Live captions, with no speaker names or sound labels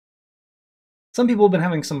Some people have been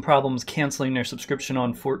having some problems canceling their subscription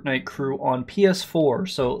on Fortnite Crew on PS4,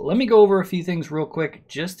 so let me go over a few things real quick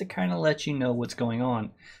just to kind of let you know what's going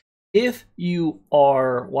on. If you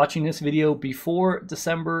are watching this video before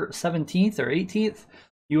December 17th or 18th,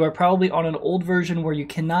 you are probably on an old version where you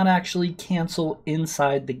cannot actually cancel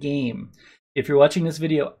inside the game. If you're watching this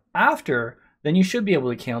video after, then you should be able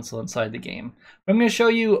to cancel inside the game. But I'm going to show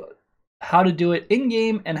you how to do it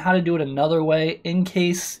in-game and how to do it another way in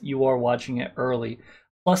case you are watching it early.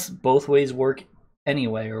 Plus, both ways work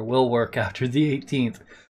anyway, or will work after the 18th.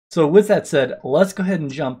 So with that said, let's go ahead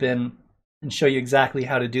and jump in and show you exactly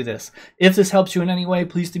how to do this. If this helps you in any way,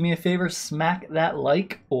 please do me a favor, smack that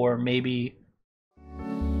like, or maybe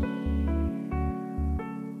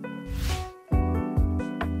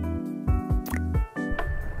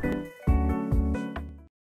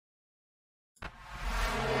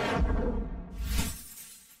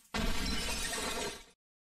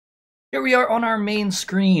here we are on our main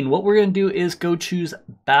screen. What we're going to do is go choose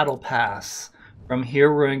Battle Pass. From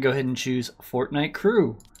here, we're going to go ahead and choose Fortnite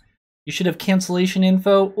Crew. You should have cancellation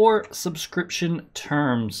info or subscription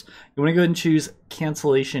terms. You want to go ahead and choose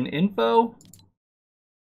cancellation info.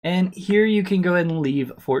 And here you can go ahead and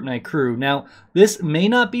leave Fortnite Crew. Now, this may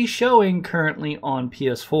not be showing currently on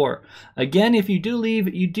PS4. Again, if you do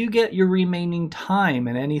leave, you do get your remaining time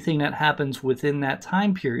and anything that happens within that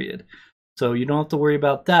time period. So you don't have to worry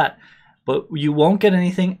about that. But you won't get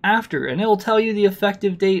anything after, and it will tell you the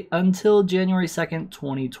effective date until January 2nd,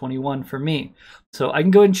 2021 for me. So I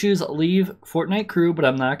can go ahead and choose leave Fortnite Crew, but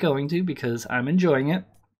I'm not going to because I'm enjoying it,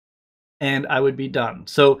 and I would be done.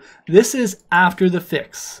 So this is after the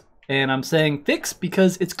fix, and I'm saying fix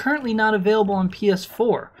because it's currently not available on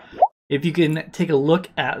PS4. If you can take a look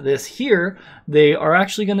at this here, they are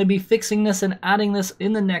actually going to be fixing this and adding this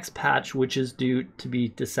in the next patch, which is due to be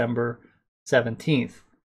December 17th.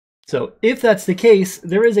 So if that's the case,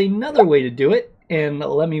 there is another way to do it, and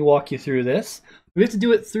let me walk you through this. We have to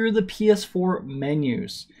do it through the PS4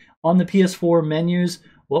 menus. On the PS4 menus,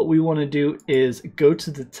 what we want to do is go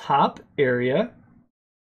to the top area,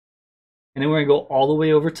 and then we're going to go all the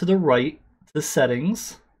way over to the right to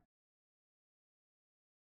settings.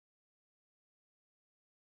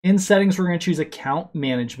 In settings, we're going to choose account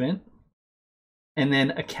management, and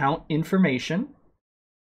then account information.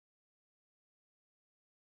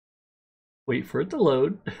 Wait for it to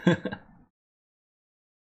load.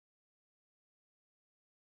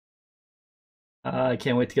 I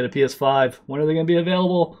can't wait to get a PS5. When are they going to be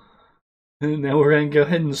available? And then we're going to go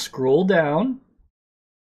ahead and scroll down.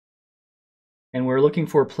 And we're looking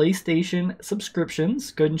for PlayStation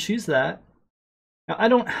subscriptions. Go ahead and choose that. Now, I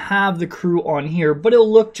don't have the Crew on here, but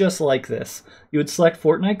it'll look just like this. You would select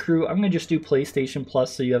Fortnite Crew. I'm going to just do PlayStation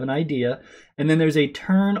Plus so you have an idea. And then there's a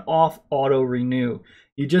turn off auto renew.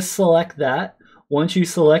 You just select that. Once you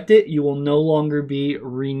select it, you will no longer be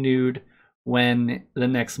renewed when the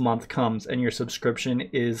next month comes and your subscription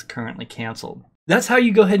is currently canceled. That's how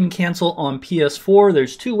you go ahead and cancel on PS4.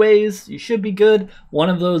 There's two ways. You should be good. One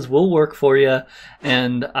of those will work for you,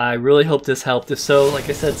 and I really hope this helped. If so, like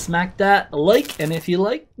I said, smack that like, and if you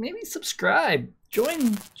like, maybe subscribe.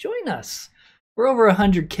 Join us. We're over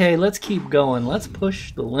 100K. Let's keep going. Let's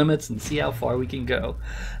push the limits and see how far we can go.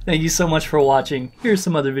 Thank you so much for watching. Here's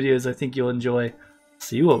some other videos I think you'll enjoy.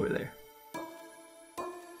 See you over there.